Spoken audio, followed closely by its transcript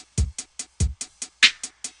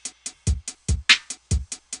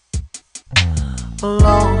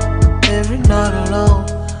alone, every night alone.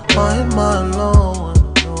 Why am I alone when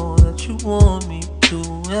I know that you want me to?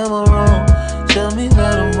 Am I wrong? Tell me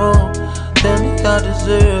that I'm wrong. Tell me I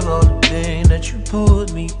deserve all the pain that you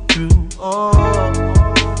put me through.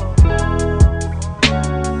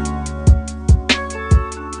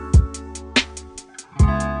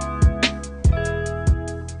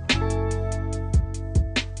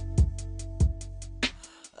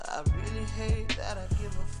 I really hate that I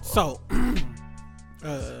give a fuck. So,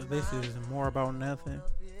 this is More About Nothing.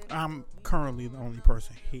 I'm currently the only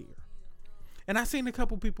person here. And I've seen a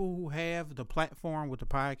couple people who have the platform with the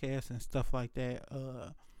podcast and stuff like that.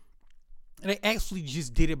 They actually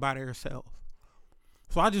just did it by themselves.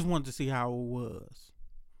 So I just wanted to see how it was.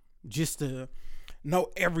 Just to know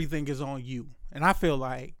everything is on you. And I feel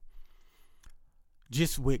like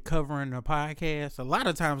just with covering the podcast, a lot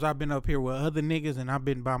of times I've been up here with other niggas and I've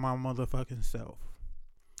been by my motherfucking self.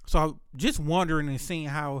 So I'm just wondering and seeing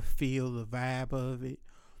how it feels, the vibe of it.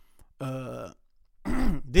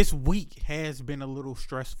 This week has been a little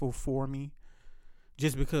stressful for me.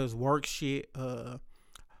 Just because work shit. I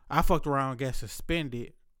fucked around and got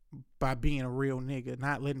suspended by being a real nigga.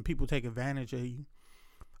 Not letting people take advantage of you.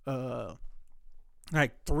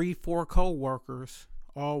 Like 3-4 co-workers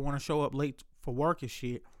all want to show up late for work and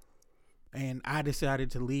shit. And I decided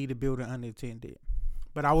to leave the building unattended.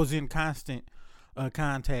 But I was in constant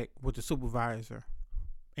contact with the supervisor,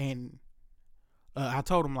 and I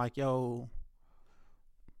told him like, yo,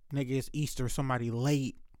 nigga, it's Easter, somebody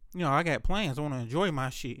late, I got plans, I want to enjoy my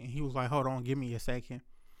shit. And he was like, hold on, give me a second.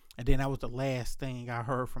 And then that was the last thing I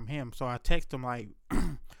heard from him. So I texted him like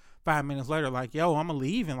 5 minutes later, like, yo, I'm gonna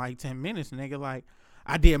leave in like 10 minutes, nigga. Like,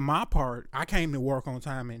 I did my part. I came to work on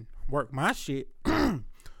time and work my shit. When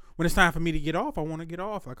it's time for me to get off, I want to get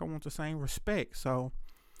off. Like, I want the same respect. So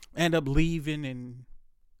end up leaving, and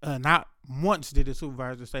not once did the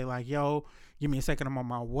supervisor say like, yo, give me a second, I'm on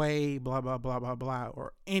my way, blah, blah, blah, blah, blah,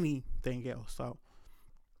 or anything else. So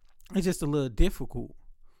it's just a little difficult,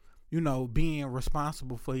 being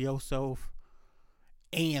responsible for yourself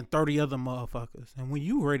and 30 other motherfuckers. And when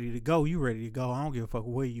you ready to go, you ready to go. I don't give a fuck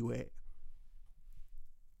where you at.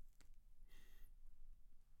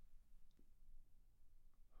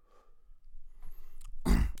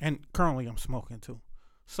 And currently I'm smoking too.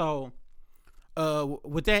 So,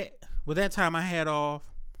 with that time I had off,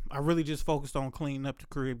 I really just focused on cleaning up the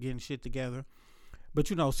crib, getting shit together. But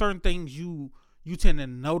certain things you tend to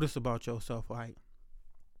notice about yourself, like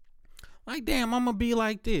damn, I'm gonna be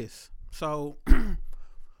like this. So,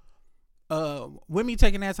 with me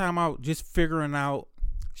taking that time out, just figuring out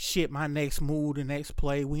shit, my next move, the next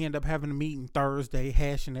play. We end up having a meeting Thursday,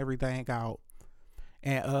 hashing everything out.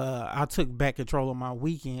 And I took back control of my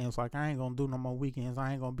weekends. Like, I ain't gonna do no more weekends.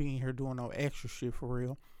 I ain't gonna be in here doing no extra shit for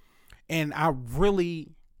real. And I really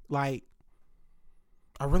did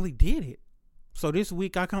it. So this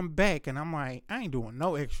week I come back and I'm like, I ain't doing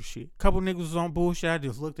no extra shit. Couple niggas was on bullshit. I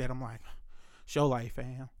just looked at them like, show life,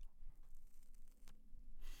 fam.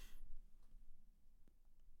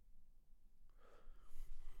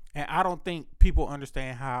 And I don't think people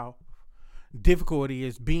understand how difficult it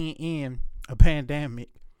is being in a pandemic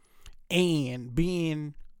and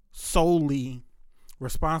being solely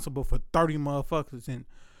responsible for 30 motherfuckers, and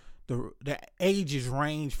the ages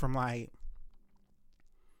range from like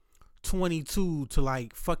 22 to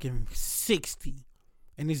like fucking 60,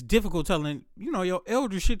 and it's difficult telling your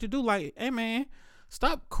elder shit to do, like, hey man,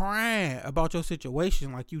 stop crying about your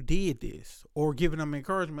situation like you did this, or giving them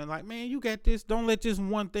encouragement like, man, you got this, don't let this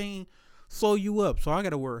one thing slow you up. So I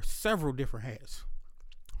gotta wear several different hats.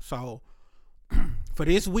 So for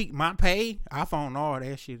this week, my pay, I phoned all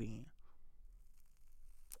that shit in.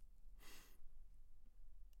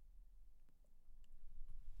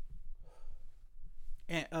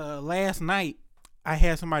 And last night, I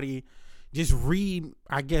had somebody just read,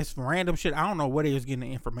 I guess, random shit. I don't know where they was getting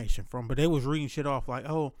the information from, but they was reading shit off like,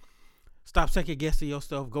 oh, stop second guessing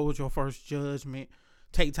yourself, go with your first judgment,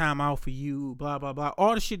 take time out for you, blah, blah, blah.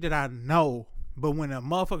 All the shit that I know. But when a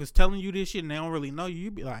motherfucker's telling you this shit and they don't really know you,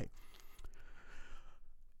 you be like,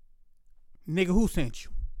 nigga, who sent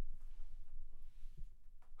you?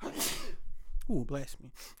 Ooh, bless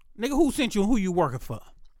me. Nigga, who sent you and who you working for?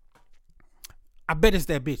 I bet it's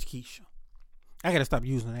that bitch Keisha. I gotta stop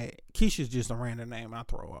using that. Keisha's just a random name I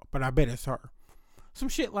throw up, but I bet it's her. Some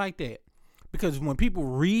shit like that. Because when people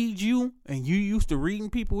read you and you used to reading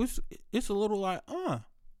people, it's a little like,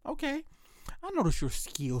 okay. I notice your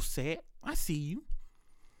skill set. I see you.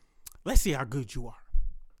 Let's see how good you are.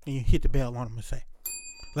 And you hit the bell on them and say,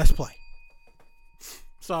 let's play.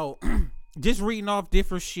 So, just reading off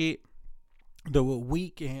different shit the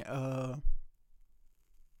week, and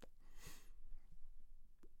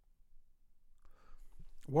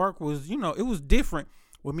Work was, it was different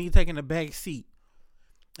with me taking the back seat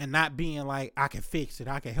and not being like, I can fix it,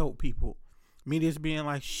 I can help people. Me just being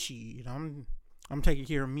like, shit, I'm taking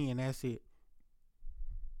care of me and that's it.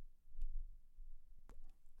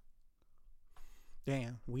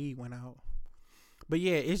 Damn, weed went out. But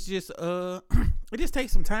yeah, it's just it just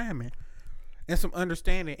takes some time, man. And some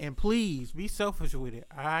understanding. And please be selfish with it.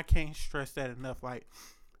 I can't stress that enough. Like,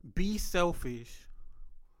 be selfish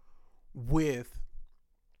with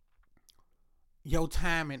your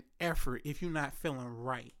time and effort if you're not feeling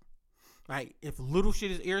right. Like, if little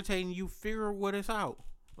shit is irritating you, figure what it's out.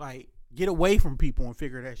 Like, get away from people and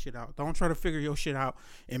figure that shit out. Don't try to figure your shit out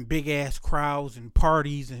in big ass crowds and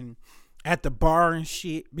parties and at the bar and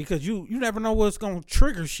shit, because you never know what's gonna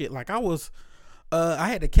trigger shit. Like, I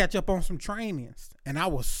had to catch up on some trainings and I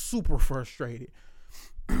was super frustrated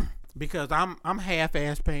because I'm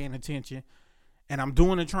half-ass paying attention and I'm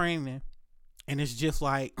doing the training and it's just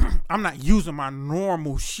like I'm not using my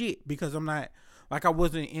normal shit because I'm not, like, I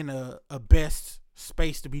wasn't in a best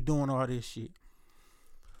space to be doing all this shit.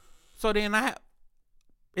 So then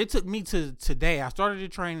it took me to today. I started the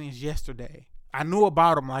trainings yesterday. I knew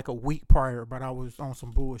about them like a week prior, but I was on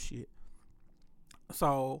some bullshit.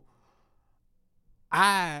 So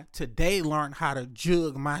I today learned how to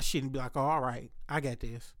jug my shit and be like, oh, all right, I got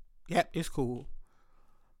this. Yep, it's cool.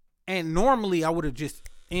 And normally I would have just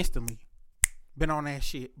instantly been on that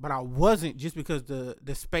shit, but I wasn't, just because the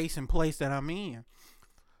space and place that I'm in.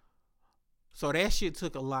 So that shit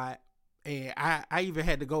took a lot. And I even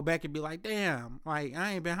had to go back and be like, damn, like,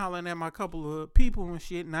 I ain't been hollering at my couple of people and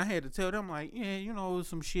shit. And I had to tell them, like, yeah, it was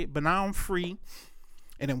some shit. But now I'm free.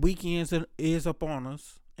 And then weekends is up on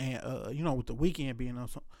us. And, with the weekend being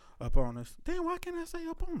up on us. Damn, why can't I say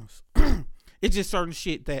up on us? It's just certain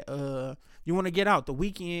shit that you want to get out. The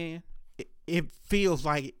weekend, it feels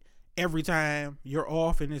like every time you're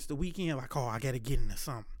off and it's the weekend, like, oh, I got to get into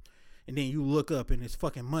something. And then you look up and it's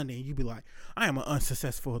fucking Monday and you be like, I am an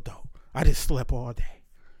unsuccessful adult. I just slept all day.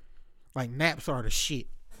 Like, naps are the shit.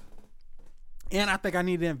 And I think I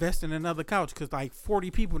need to invest in another couch because like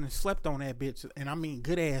 40 people done slept on that bitch. And I mean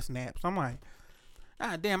good ass naps. I'm like,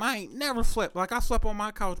 God damn, I ain't never slept. Like, I slept on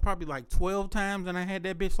my couch probably like 12 times and I had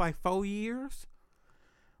that bitch like 4 years.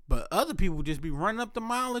 But other people just be running up the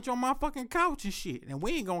mileage on my fucking couch and shit. And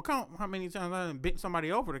we ain't gonna count how many times I done bent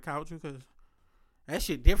somebody over the couch because that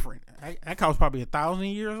shit different. That couch probably 1,000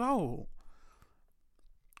 years old.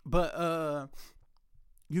 But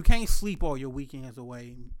you can't sleep all your weekends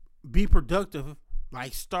away. Be productive.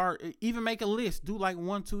 Like, even make a list. Do like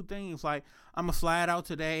 1-2 things. Like, I'm gonna slide out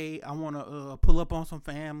today. I want to pull up on some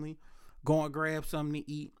family. Go and grab something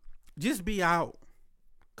to eat. Just be out.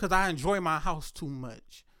 Because I enjoy my house too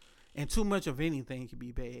much. And too much of anything can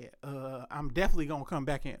be bad. I'm definitely going to come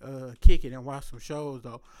back and kick it and watch some shows,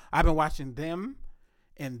 though. I've been watching them.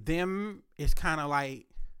 And them is kind of like,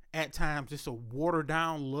 at times, it's a watered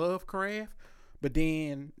down Lovecraft. But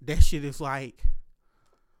then that shit is like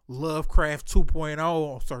Lovecraft 2.0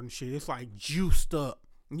 or certain shit. It's like juiced up.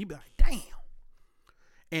 And you be like, damn.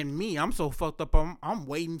 And me, I'm so fucked up. I'm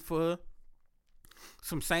waiting for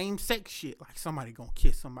some same sex shit. Like, somebody gonna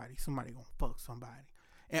kiss somebody. Somebody gonna fuck somebody.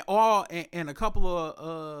 And a couple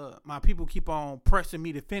of my people keep on pressing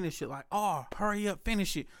me to finish it. Like, oh, hurry up,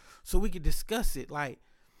 finish it so we can discuss it. Like,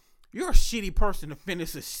 you're a shitty person to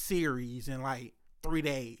finish a series in like 3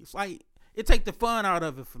 days. Like, it take the fun out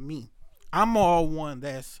of it for me. I'm all one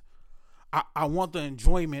that's I want the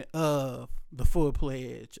enjoyment of the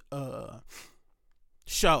full-fledged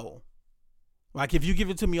show. Like, if you give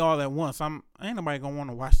it to me all at once, ain't nobody gonna want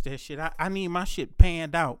to watch that shit. I need my shit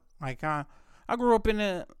panned out. Like, I grew up in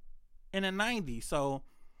the 90s, so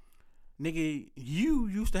nigga, you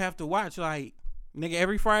used to have to watch, like, nigga,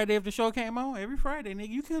 every Friday if the show came on, every Friday, nigga,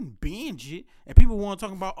 you couldn't binge it, and people weren't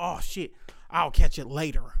talking about, oh shit, I'll catch it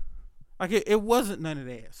later. Like, it wasn't none of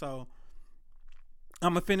that. So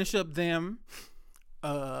I'm gonna finish up them.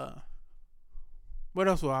 What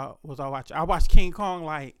else was I watching? I watched King Kong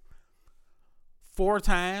like 4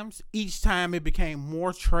 times. Each time it became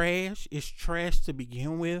more trash. It's trash to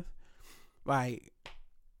begin with. Like,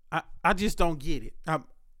 I just don't get it.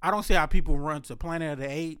 I don't see how people run to Planet of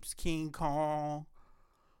the Apes, King Kong,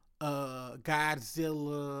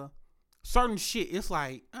 Godzilla, certain shit. It's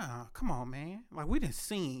like, come on, man. Like, we done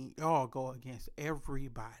seen y'all go against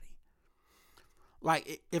everybody.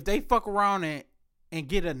 Like, if they fuck around and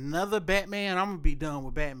get another Batman, I'm gonna be done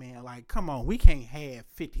with Batman. Like, come on, we can't have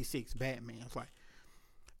 56 Batmans. Like,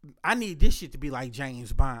 I need this shit to be like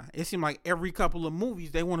James Bond. It seems like every couple of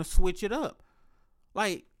movies they want to switch it up.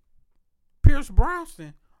 Like, Pierce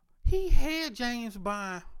Brosnan, he had James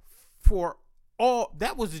Bond for all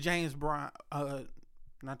that was the James Brown,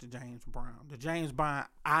 not the James Brown, the James Bond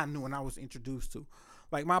I knew and I was introduced to.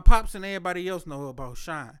 Like my pops and everybody else know about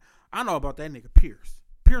Shine. I know about that nigga Pierce.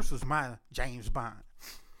 Pierce was my James Bond.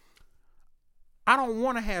 I don't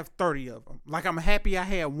want to have 30 of them. Like I'm happy I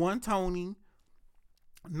had one Tony.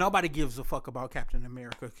 Nobody gives a fuck about Captain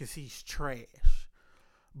America because he's trash.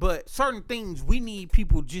 But certain things we need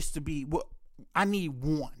people just to be. Well, I need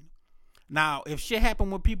one. Now, if shit happen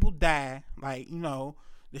when people die, like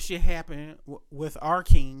the shit happened with our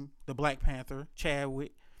king, the Black Panther,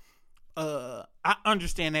 Chadwick. I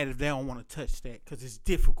understand that if they don't want to touch that because it's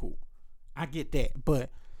difficult. I get that, but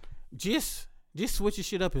just switching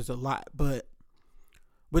shit up is a lot. But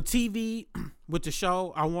with TV, with the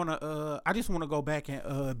show, I just want to go back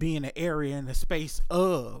and be in the area in the space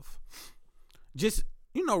of just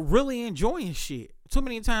really enjoying shit. Too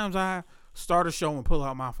many times I start a show and pull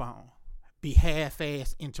out my phone, be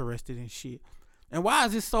half-ass interested in shit. And why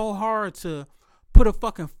is it so hard to put a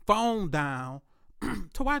fucking phone down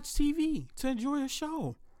to watch TV, to enjoy a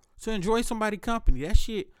show, to enjoy somebody's company? That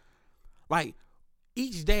shit, like,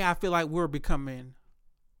 each day I feel like we're becoming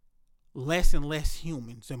less and less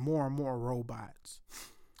humans and more robots.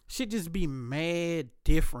 Shit just be mad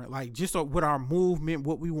different. Like, just with our movement,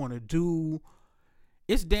 what we want to do.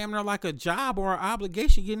 It's damn near like a job or an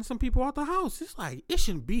obligation getting some people out the house. It's like, it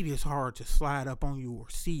shouldn't be this hard to slide up on you or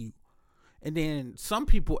see you. And then some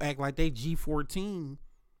people act like they G14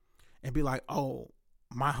 and be like, oh,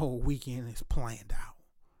 my whole weekend is planned out.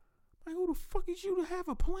 Like, who the fuck is you to have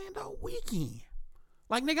a planned out weekend?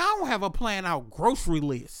 Like, nigga, I don't have a planned out grocery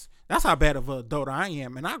list. That's how bad of an adult I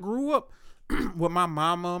am. And I grew up with my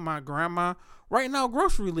mama, my grandma, writing out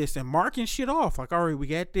grocery lists and marking shit off. Like, all right, we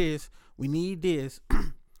got this. We need this.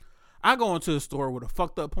 I go into the store with a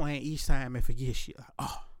fucked up plan each time and forget shit. Like,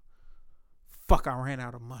 oh, fuck, I ran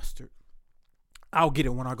out of mustard. I'll get it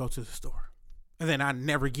when I go to the store. And then I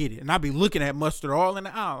never get it. And I'll be looking at mustard all in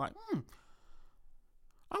the aisle like,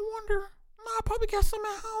 I wonder, I probably got some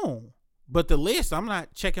at home. But the list, I'm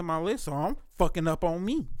not checking my list, so I'm fucking up on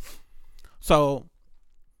me. So,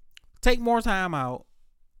 take more time out.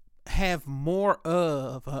 Have more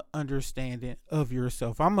of an understanding of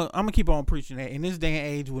yourself. I'm gonna keep on preaching that. In this day and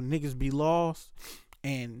age when niggas be lost,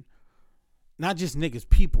 and not just niggas,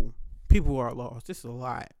 people are lost. This is a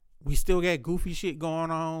lot. We still got goofy shit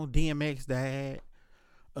going on. DMX died.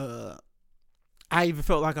 I even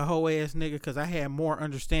felt like a hoe ass nigga because I had more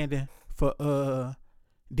understanding for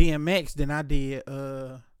DMX than I did.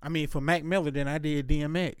 For Mac Miller than I did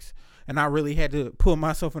DMX, and I really had to pull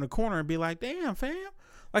myself in the corner and be like, damn, fam.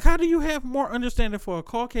 Like, how do you have more understanding for a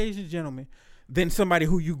Caucasian gentleman than somebody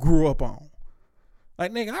who you grew up on?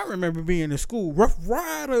 Like, nigga, I remember being in school, Rough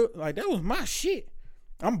Rider. Like, that was my shit.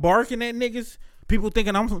 I'm barking at niggas. People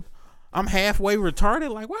thinking I'm halfway retarded.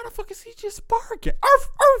 Like, why the fuck is he just barking? Arf,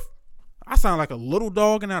 arf. I sound like a little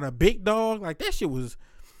dog and not a big dog. Like, that shit was...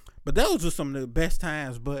 But those were some of the best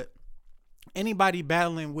times. But anybody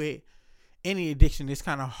battling with any addiction, it's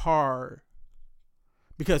kind of hard.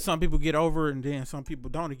 Because some people get over it and then some people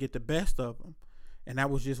don't to get the best of them. And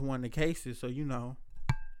that was just one of the cases. So,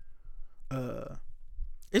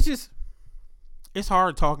 it's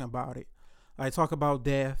hard talking about it. Like, talk about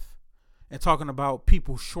death and talking about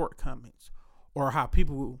people's shortcomings or how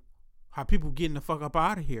people getting the fuck up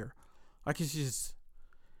out of here. Like, it's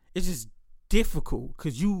just difficult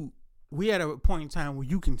because we at a point in time where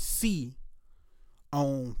you can see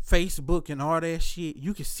on Facebook and all that shit,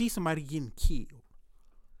 you can see somebody getting killed.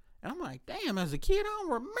 And I'm like, damn, as a kid, I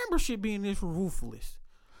don't remember shit being this ruthless.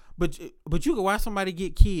 But you can watch somebody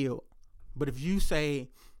get killed. But if you say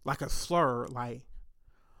like a slur, like,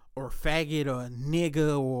 or faggot or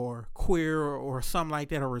nigga or queer or something like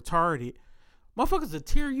that or retarded, motherfuckers will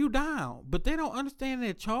tear you down. But they don't understand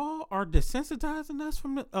that y'all are desensitizing us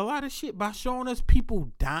from a lot of shit by showing us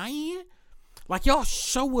people dying. Like, y'all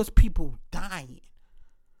show us people dying.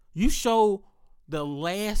 You show the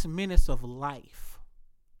last minutes of life.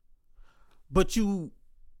 But you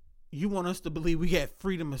want us to believe we got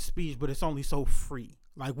freedom of speech, but it's only so free.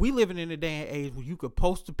 Like, we living in a day and age where you could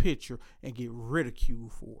post a picture and get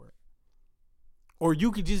ridiculed for it. Or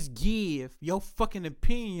you could just give your fucking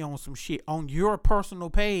opinion on some shit on your personal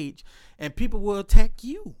page and people will attack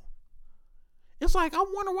you. It's like, I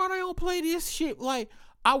wonder why they don't play this shit. Like,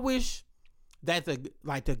 I wish that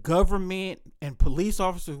the government and police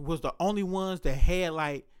officers was the only ones that had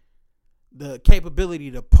like the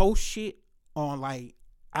capability to post shit on like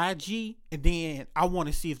IG, and then I want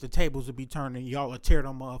to see if the tables will be turned and y'all will tear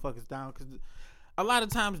them motherfuckers down, because a lot of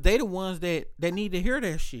times they the ones that need to hear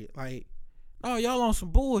that shit. Like, oh, y'all on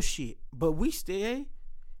some bullshit, but we stay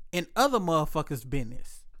in other motherfuckers'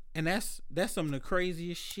 business. And that's some of the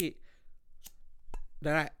craziest shit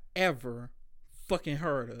that I ever fucking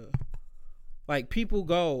heard of. Like, people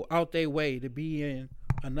go out their way to be in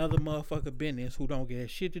another motherfucker business who don't get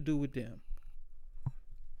shit to do with them.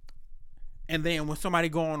 And then when somebody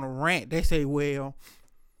go on a rant, they say, well,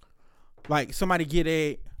 like, somebody get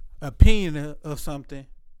a opinion of something,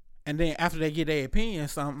 and then after they get their opinion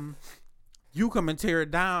of something, you come and tear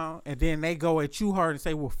it down, and then they go at you hard and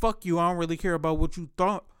say, well, fuck you, I don't really care about what you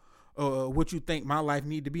thought or what you think my life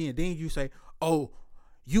need to be. And then you say, oh,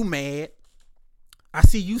 you mad, I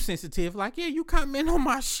see you sensitive. Like, yeah, you comment on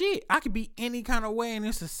my shit. I could be any kind of way and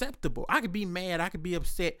it's acceptable. I could be mad, I could be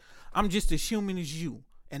upset. I'm just as human as you.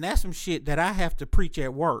 And that's some shit that I have to preach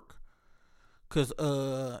at work. Cause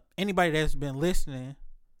anybody that's been listening,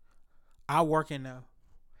 I work in a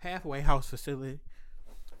halfway house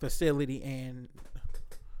facility, and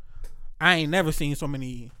I ain't never seen so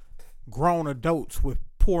many grown adults with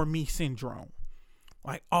poor me syndrome.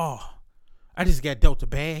 Like, oh, I just got dealt a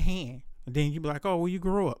bad hand. And then you be like, oh, where you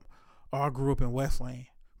grew up? Oh, I grew up in Westland.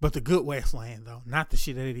 But the good Westland, though. Not the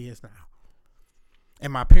shit that it is now.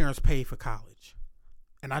 And my parents paid for college.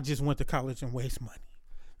 And I just went to college and waste money.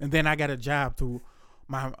 And then I got a job through,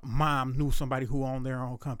 my mom knew somebody who owned their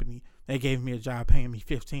own company. They gave me a job paying me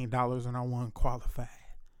 $15 and I wasn't qualified.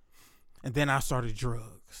 And then I started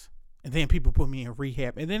drugs. And then people put me in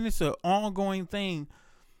rehab. And then it's an ongoing thing.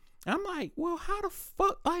 I'm like, well, how the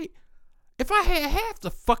fuck, like, if I had half the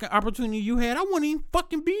fucking opportunity you had, I wouldn't even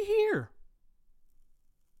fucking be here.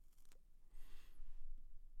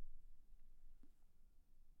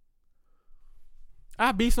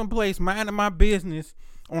 I'd be someplace minding my business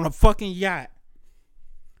on a fucking yacht,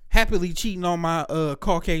 happily cheating on my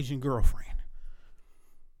Caucasian girlfriend.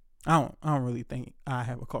 I don't really think I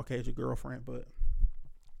have a Caucasian girlfriend, but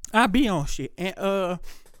I be on shit. And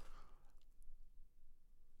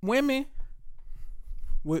women,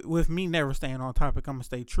 with me never staying on topic, I'm gonna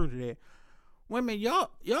stay true to that. Women, y'all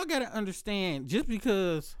gotta understand, just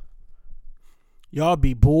because y'all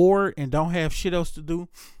be bored and don't have shit else to do,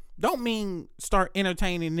 don't mean start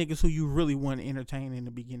entertaining niggas who you really want to entertain in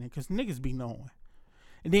the beginning, because niggas be knowing.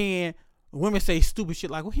 And then women say stupid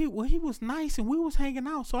shit like, well, he was nice and we was hanging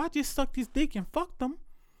out, so I just sucked his dick and fucked him.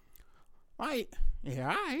 Like, yeah,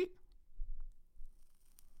 alright.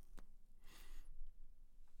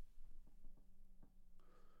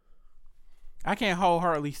 I can't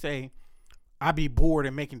wholeheartedly say I be bored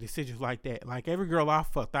and making decisions like that. Like, every girl I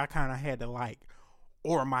fucked, I kind of had to like,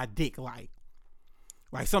 or my dick like.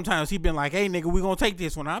 Like, sometimes he been like, hey, nigga, we gonna take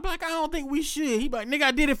this one. I be like, I don't think we should. He be like, nigga,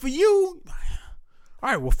 I did it for you. All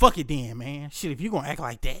right, well, fuck it then, man. Shit, if you gonna act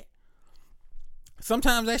like that.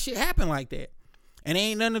 Sometimes that shit happen like that. And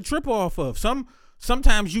ain't nothing to trip off of.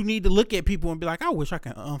 Sometimes you need to look at people and be like, I wish I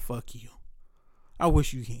can unfuck you. I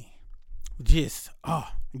wish you can. Just,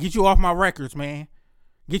 get you off my records, man.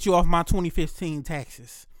 Get you off my 2015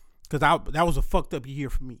 taxes. Because that was a fucked up year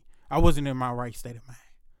for me. I wasn't in my right state of mind.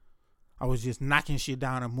 I was just knocking shit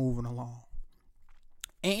down and moving along.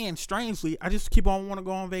 And strangely, I just keep on want to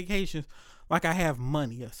go on vacations like I have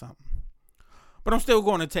money or something. But I'm still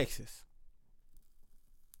going to Texas.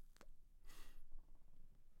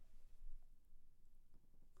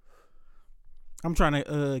 I'm trying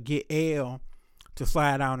to get L to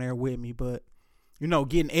fly down there with me, but you know,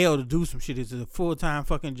 getting L to do some shit is a full-time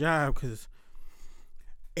fucking job, because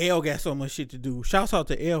L got so much shit to do. Shouts out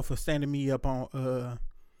to L for standing me up on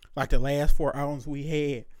like the last 4 albums we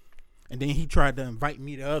had, and then he tried to invite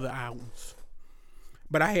me to other albums.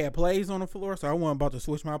 But I had plays on the floor, so I wasn't about to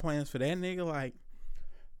switch my plans for that nigga.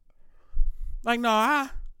 Like no, I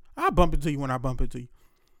bump into you when I bump into you.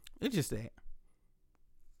 It's just that.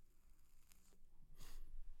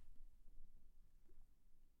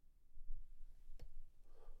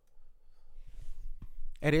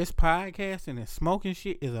 And this podcasting and smoking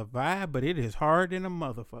shit is a vibe, but it is hard than a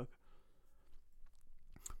motherfucker.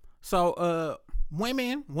 So,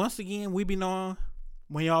 women, once again, we be knowing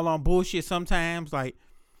when y'all on bullshit sometimes. Like,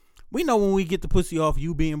 we know when we get the pussy off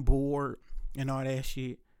you being bored and all that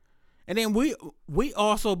shit. And then we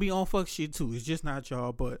also be on fuck shit too. It's just not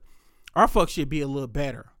y'all, but our fuck shit be a little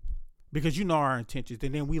better, because you know our intentions,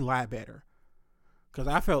 and then we lie better. Because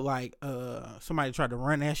I felt like somebody tried to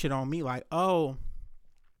run that shit on me like, oh,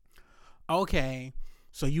 okay,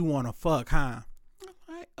 so you want to fuck, huh?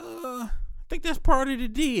 Like, I think that's part of the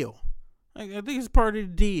deal. Like, I think it's part of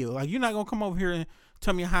the deal. Like, you're not going to come over here and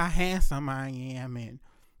tell me how handsome I am, and,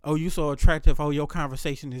 oh, you so attractive, oh, your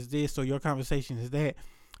conversation is this, or your conversation is that,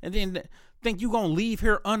 and then think you going to leave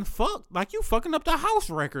here unfucked? Like, you fucking up the house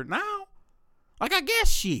record now. Like, I got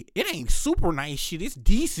shit. It ain't super nice shit. It's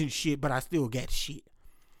decent shit, but I still got shit.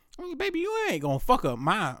 I mean, baby, you ain't gonna fuck up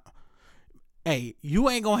my... Hey, you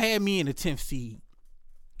ain't gonna have me in the 10th seed.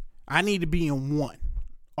 I need to be in 1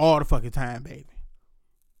 all the fucking time, baby.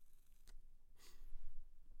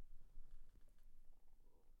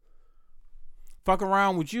 Fuck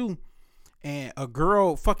around with you and a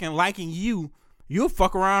girl fucking liking you, you'll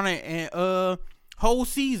fuck around and whole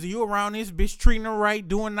season you around this bitch treating her right,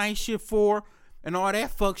 doing nice shit for her, and all that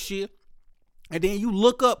fuck shit. And then you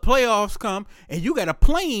look up, playoffs come, and you got to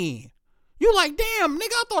play in. You like, damn, nigga,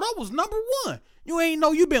 I thought I was number 1. You ain't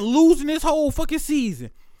know you been losing this whole fucking season.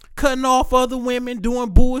 Cutting off other women, doing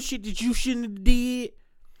bullshit that you shouldn't have did.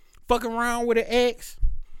 Fucking around with an ex.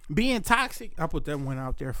 Being toxic. I put that one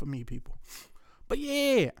out there for me, people. But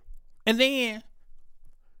yeah. And then,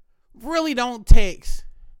 really don't text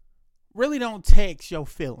your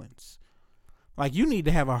feelings. Like, you need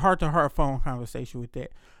to have a heart-to-heart phone conversation with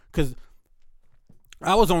that. Because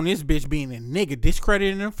I was on this bitch being a nigga,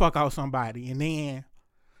 discrediting the fuck out somebody. And then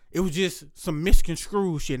it was just some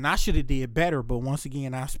misconstrued shit. And I should have did better. But once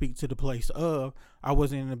again, I speak to the place of I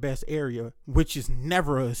wasn't in the best area, which is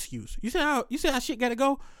never an excuse. You see how shit got to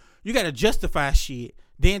go? You got to justify shit,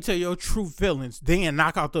 then tell your true feelings, then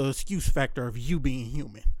knock out the excuse factor of you being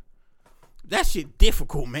human. That shit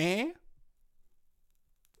difficult, man.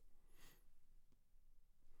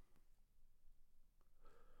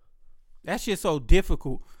 That shit so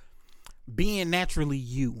difficult, being naturally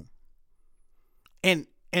you and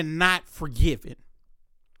not forgiving.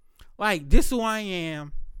 Like, this is who I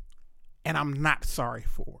am, and I'm not sorry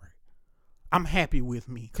for it. I'm happy with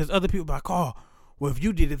me. Because other people are like, oh, well, if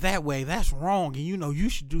you did it that way, that's wrong. And, you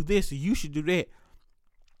should do this and you should do that.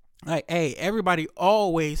 Like, hey, everybody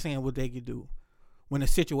always saying what they could do when the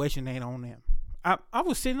situation ain't on them. I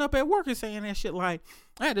was sitting up at work and saying that shit. Like,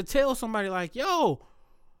 I had to tell somebody, like, yo,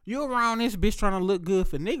 you around this bitch trying to look good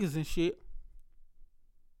for niggas and shit.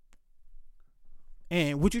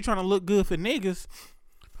 And what you trying to look good for niggas?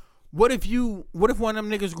 What if one of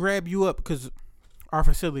them niggas grab you up, because our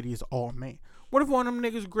facility is all men. What if one of them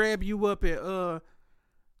niggas grab you up and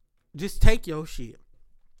just take your shit?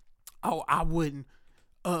 Oh, I wouldn't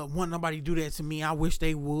want nobody do that to me. I wish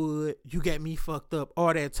they would. You got me fucked up.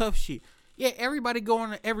 All that tough shit. Yeah, everybody go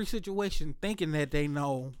into every situation thinking that they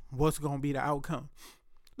know what's gonna be the outcome.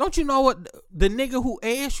 Don't you know what the nigga who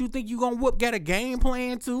ass you think you gonna whoop got a game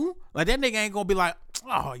plan too? Like, that nigga ain't gonna be like,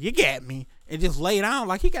 oh, you got me, and just lay down.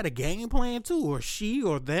 Like, he got a game plan too, or she,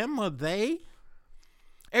 or them, or they.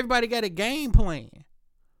 Everybody got a game plan.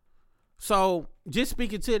 So, just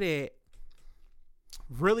speaking to that,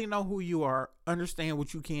 really know who you are. Understand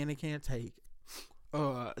what you can and can't take.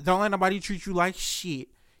 Don't let nobody treat you like shit,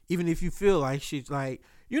 even if you feel like shit. Like,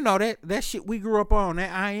 that shit we grew up on,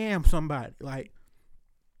 that I am somebody. Like,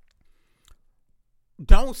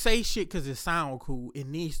 don't say shit because it sound cool. It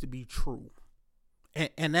needs to be true.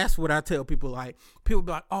 And that's what I tell people. Like, people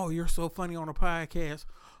be like, oh, you're so funny on a podcast.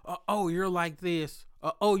 Oh, you're like this.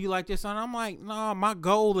 Oh, you like this. And I'm like, nah, my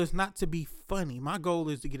goal is not to be funny. My goal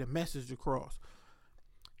is to get a message across.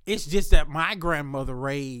 It's just that my grandmother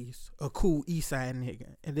raised a cool East Side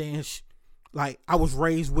nigga. And then, I was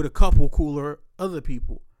raised with a couple cooler other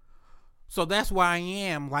people. So that's why I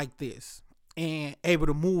am like this and able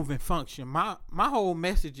to move and function. My whole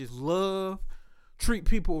message is love, treat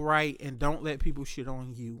people right, and don't let people shit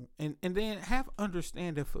on you. And then have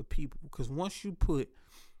understanding for people. Because once you put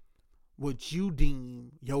what you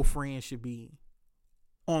deem your friend should be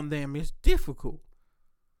on them, it's difficult.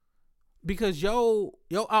 Because your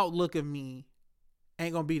outlook of me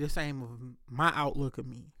ain't gonna be the same of my outlook of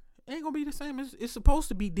me. It ain't gonna be the same. It's supposed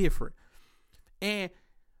to be different. And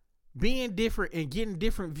being different and getting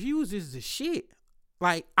different views is the shit.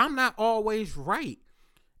 Like, I'm not always right.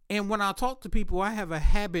 And when I talk to people, I have a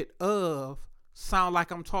habit of sound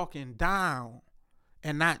like I'm talking down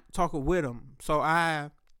and not talking with them. So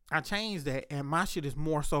I changed that, and my shit is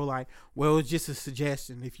more so like, well, it's just a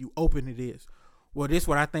suggestion. If you open it is, well, this is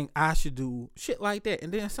what I think I should do. Shit like that.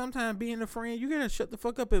 And then sometimes being a friend, you gotta shut the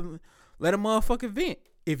fuck up and let a motherfucker vent.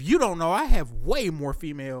 If you don't know, I have way more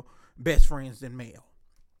female best friends than male.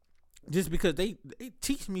 Just because they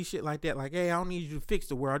teach me shit like that. Like, hey, I don't need you to fix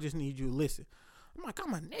the world. I just need you to listen. I'm like,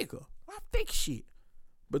 I'm a nigga. I fix shit.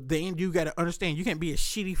 But then you got to understand, you can't be a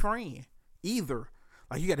shitty friend either.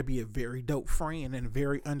 Like, you got to be a very dope friend and a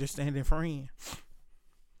very understanding friend.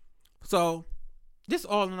 So, just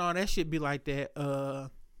all in all, that shit be like that.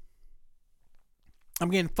 I'm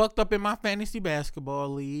getting fucked up in my fantasy basketball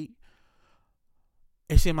league.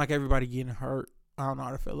 It seemed like everybody getting hurt. I don't know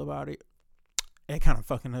how to feel about it. It kind of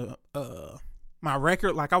fucking up my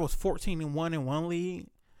record, like I was 14-1 in one league,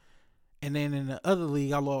 and then in the other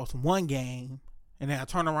league I lost one game, and then I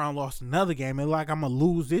turned around and lost another game. And like I'm gonna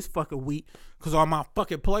lose this fucking week because all my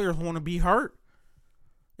fucking players want to be hurt.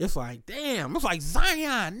 It's like, damn. It's like,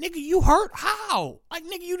 Zion, nigga, you hurt? How? Like,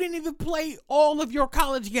 nigga, you didn't even play all of your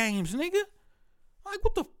college games, nigga. Like,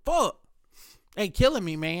 what the fuck? They killing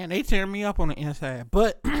me, man. They tearing me up on the inside.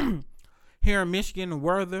 But here in Michigan, the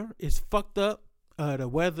weather is fucked up. The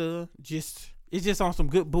weather it's just on some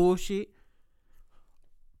good bullshit.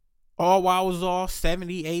 All while I was off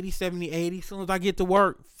 70, 80, 70, 80. As soon as I get to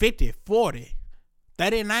work, 50, 40,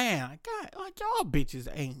 39. Like, God, like y'all bitches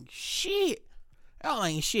ain't shit. Y'all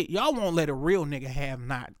ain't shit. Y'all won't let a real nigga have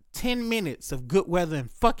not 10 minutes of good weather in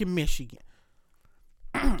fucking Michigan.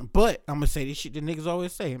 But I'm going to say this shit the niggas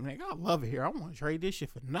always say. Nigga, I love it here. I want to trade this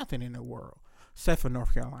shit for nothing in the world. Except for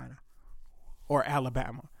North Carolina. Or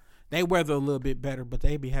Alabama. They weather a little bit better, but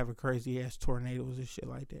they be having crazy ass tornadoes and shit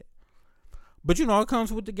like that. But you know, it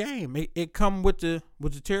comes with the game. It come with the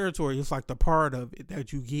territory. It's like the part of it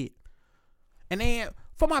that you get. And then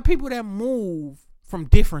for my people that move from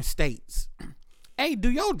different states, hey,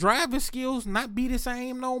 do your driving skills not be the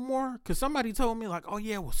same no more? Because somebody told me, like, oh,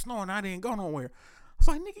 yeah, it was snowing. I didn't go nowhere. I was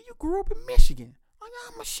like, nigga, you grew up in Michigan. Like,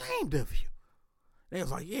 I'm ashamed of you. They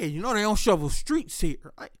was like, yeah, you know they don't shovel streets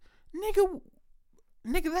here. Like, nigga,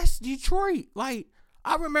 that's Detroit. Like,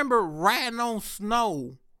 I remember riding on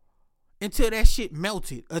snow until that shit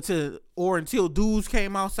melted. Until dudes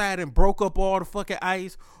came outside and broke up all the fucking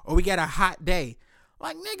ice. Or we got a hot day.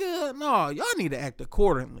 Like, nigga, no, y'all need to act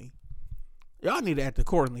accordingly. Y'all need to act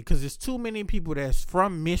accordingly, because there's too many people that's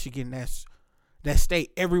from Michigan that stay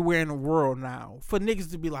everywhere in the world now for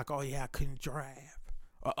niggas to be like, oh yeah, I couldn't drive,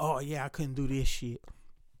 or oh yeah, I couldn't do this shit.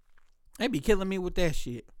 They be killing me with that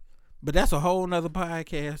shit. But that's a whole nother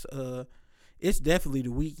podcast. It's definitely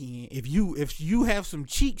the weekend. If you have some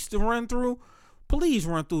cheeks to run through, please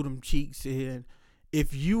run through them cheeks. And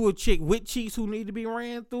if you a chick with cheeks who need to be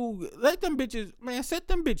ran through, let them bitches, man, set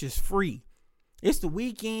them bitches free. It's the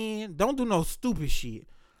weekend. Don't do no stupid shit.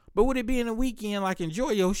 But with it being a weekend, like, enjoy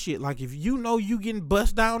your shit. Like, if you know you getting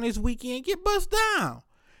bust down this weekend, get bust down.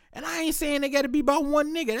 And I ain't saying they got to be about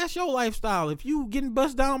one nigga. That's your lifestyle. If you getting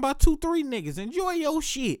bust down by 2-3 niggas, enjoy your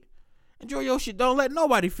shit. Enjoy your shit. Don't let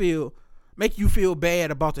nobody make you feel bad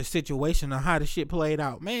about the situation or how the shit played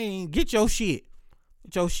out. Man, get your shit.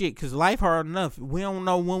 Get your shit, because life hard enough. We don't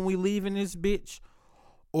know when we leaving this bitch,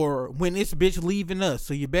 or when this bitch leaving us.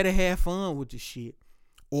 So you better have fun with the shit.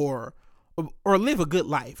 Or live a good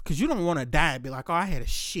life. Because you don't want to die and be like, oh, I had a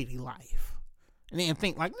shitty life. And then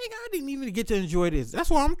think like, nigga, I didn't even get to enjoy this. That's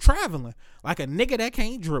why I'm traveling. Like a nigga that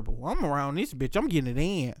can't dribble. I'm around this bitch. I'm getting it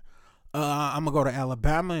in. I'm going to go to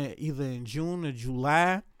Alabama either in June or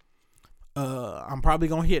July. I'm probably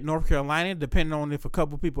going to hit North Carolina, depending on if a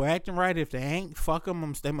couple people acting right. If they ain't, fuck them. I'm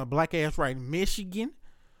going to stay my black ass right in Michigan.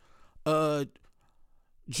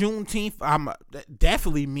 Juneteenth, that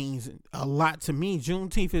definitely means a lot to me.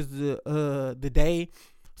 Juneteenth is the day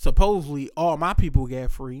supposedly all my people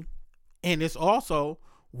got free, and it's also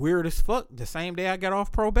weird as fuck the same day I got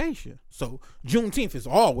off probation. So Juneteenth is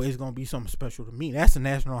always gonna be something special to me. That's a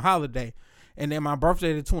national holiday, and then my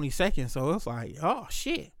birthday the 22nd. So it's like, oh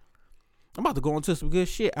shit, I'm about to go into some good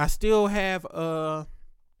shit. I still have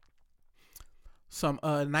some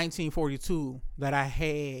 1942 that I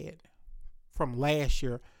had from last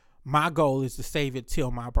year. My goal is to save it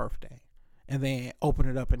till my birthday and then open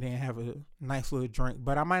it up and then have a nice little drink.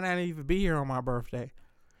 But I might not even be here on my birthday.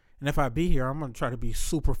 And if I be here, I'm going to try to be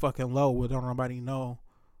super fucking low where don't nobody know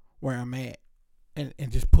where I'm at. And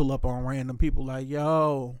just pull up on random people like,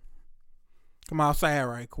 yo, come outside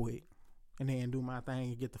right quick. And then do my thing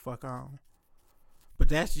and get the fuck on. But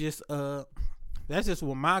that's just what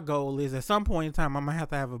my goal is. At some point in time, I'm going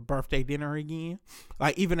to have a birthday dinner again.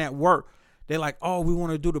 Like, even at work, they're like, oh, we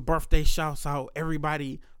want to do the birthday shouts out.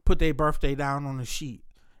 Everybody put their birthday down on the sheet.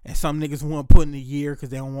 And some niggas want to put in the year because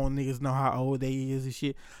they don't want niggas to know how old they is and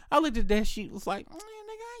shit. I looked at that sheet, was like, man, nigga,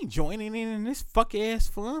 I ain't joining in this fuck ass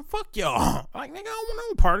fun. Fuck y'all. Like, nigga, I don't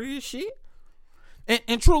want no part of this shit.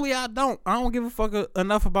 And truly, I don't give a fuck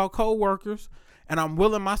enough about co-workers. And I'm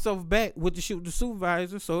willing myself back with the shit with the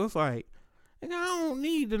supervisor. So it's like, nigga, I don't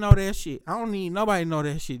need to know that shit. I don't need nobody to know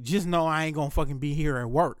that shit. Just know I ain't gonna fucking be here at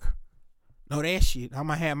work. Know that shit. I'm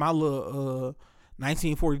gonna have my little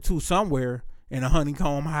 1942 somewhere in a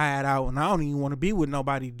honeycomb hideout, and I don't even want to be with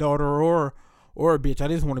nobody, daughter or a bitch. I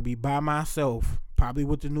just want to be by myself, probably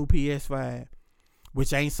with the new PS5,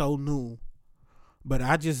 which ain't so new. But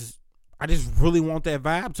I just really want that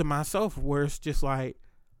vibe to myself, where it's just like,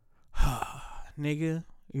 nigga,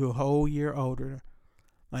 you're a whole year older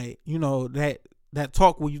Like, you know, that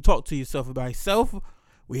talk where you talk to yourself about yourself.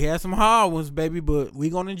 We had some hard ones, baby, but we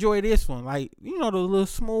gonna enjoy this one. Like, you know, the little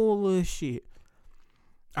small little shit.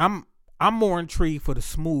 I'm more intrigued for the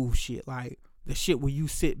smooth shit. Like the shit where you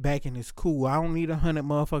sit back and it's cool. I don't need 100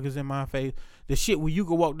 motherfuckers in my face. The shit where you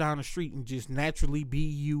can walk down the street and just naturally be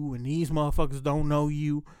you, and these motherfuckers don't know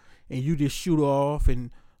you, and you just shoot off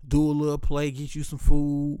and do a little play, get you some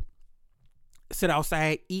food, sit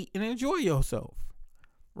outside, eat, and enjoy yourself.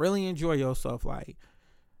 Really enjoy yourself. Like,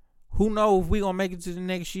 who knows if we gonna make it to the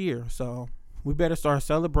next year? So we better start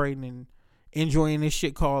celebrating and enjoying this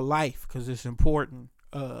shit called life, because it's important.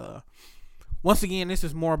 Once again, this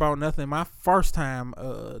is More About Nothing. My first time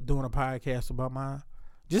doing a podcast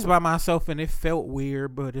about myself, and it felt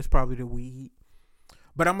weird, but it's probably the weed.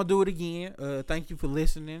 But I'm gonna do it again. Thank you for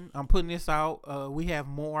listening. I'm putting this out. We have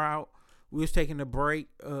more out. We was taking a break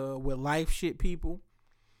with life shit, people.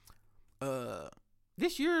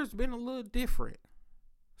 This year has been a little different.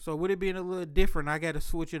 So with it being a little different, I got to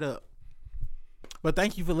switch it up. But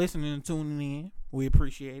thank you for listening and tuning in. We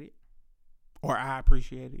appreciate it. Or I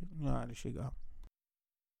appreciate it. You know how this shit go.